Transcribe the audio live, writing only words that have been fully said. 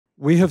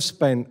We have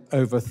spent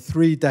over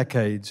 3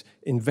 decades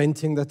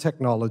inventing the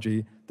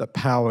technology that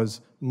powers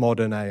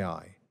modern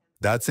AI.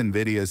 That's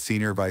Nvidia's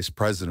Senior Vice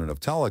President of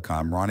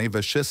Telecom, Ronnie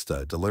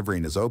Vasishta,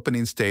 delivering his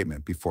opening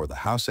statement before the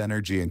House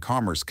Energy and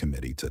Commerce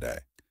Committee today.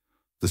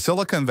 The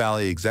Silicon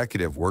Valley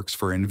executive works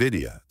for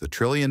Nvidia, the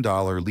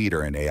trillion-dollar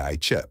leader in AI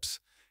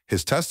chips.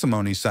 His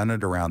testimony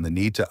centered around the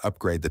need to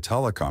upgrade the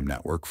telecom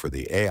network for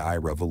the AI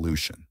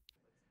revolution.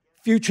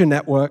 Future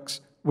networks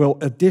will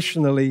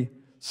additionally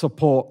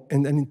support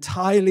an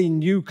entirely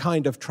new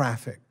kind of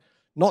traffic,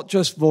 not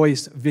just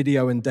voice,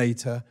 video, and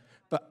data,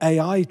 but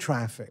AI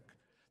traffic,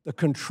 the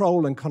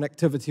control and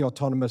connectivity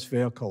autonomous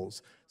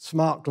vehicles,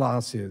 smart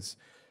glasses,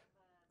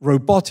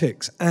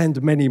 robotics,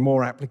 and many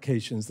more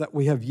applications that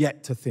we have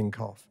yet to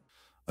think of.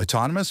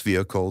 Autonomous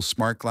vehicles,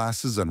 smart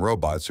glasses, and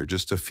robots are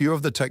just a few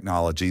of the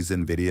technologies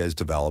Nvidia is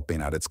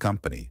developing at its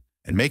company.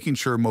 And making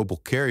sure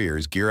mobile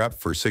carriers gear up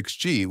for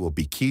 6G will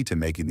be key to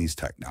making these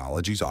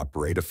technologies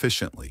operate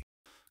efficiently.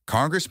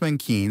 Congressman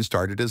Keene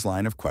started his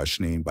line of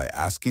questioning by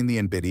asking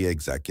the Nvidia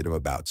executive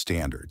about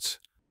standards.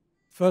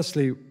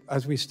 Firstly,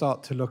 as we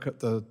start to look at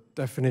the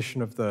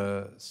definition of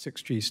the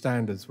 6G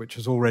standards, which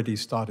has already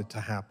started to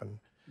happen,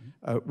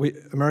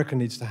 America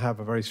needs to have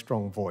a very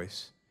strong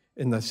voice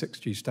in the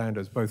 6G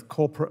standards, both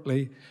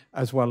corporately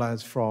as well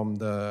as from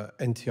the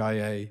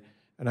NTIA.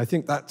 And I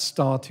think that's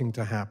starting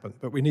to happen.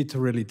 But we need to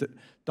really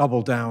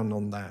double down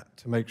on that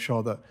to make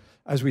sure that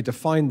as we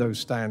define those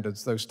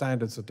standards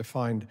are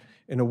defined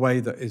in a way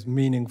that is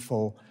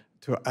meaningful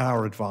to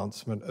our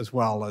advancement, as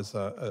well as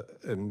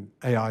an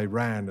AI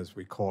RAN, as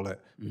we call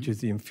it, which is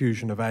the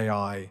infusion of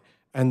AI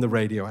and the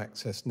radio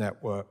access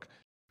network.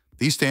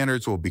 These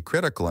standards will be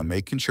critical in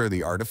making sure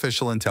the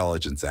artificial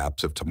intelligence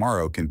apps of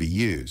tomorrow can be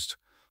used.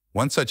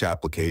 One such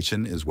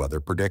application is weather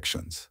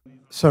predictions.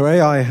 So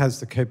AI has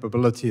the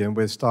capability, and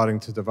we're starting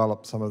to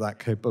develop some of that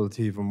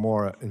capability even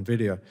more at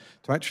NVIDIA,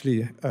 to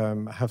actually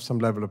have some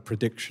level of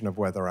prediction of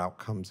weather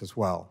outcomes as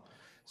well.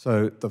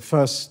 So the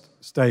first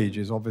stage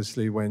is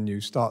obviously when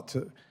you start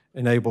to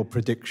enable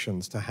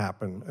predictions to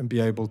happen and be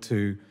able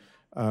to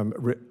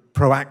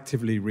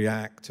proactively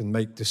react and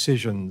make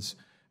decisions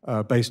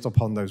based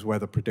upon those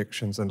weather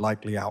predictions and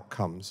likely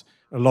outcomes.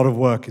 A lot of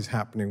work is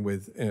happening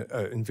with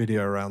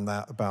NVIDIA around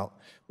that,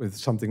 with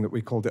something that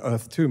we call the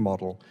Earth 2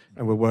 model,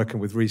 and we're working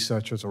with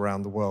researchers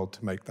around the world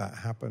to make that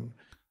happen.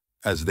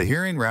 As the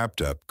hearing wrapped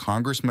up,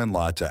 Congressman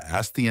Latta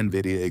asked the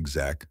Nvidia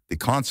exec the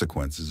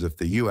consequences if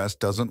the U.S.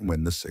 doesn't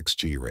win the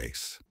 6G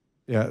race.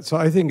 Yeah, so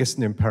I think it's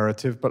an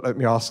imperative, but let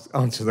me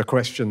answer the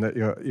question that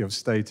you've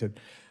stated.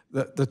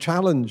 The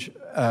challenge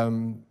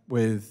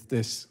with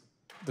this,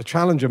 the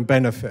challenge and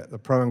benefit, the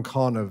pro and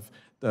con of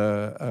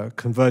the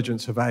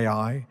convergence of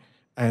AI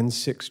and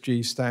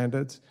 6G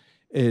standards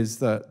is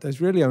that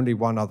there's really only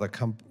one other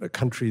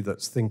country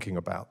that's thinking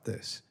about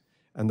this,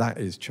 and that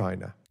is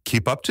China.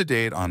 Keep up to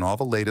date on all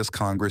the latest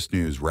Congress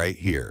news right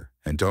here,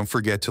 and don't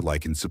forget to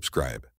like and subscribe.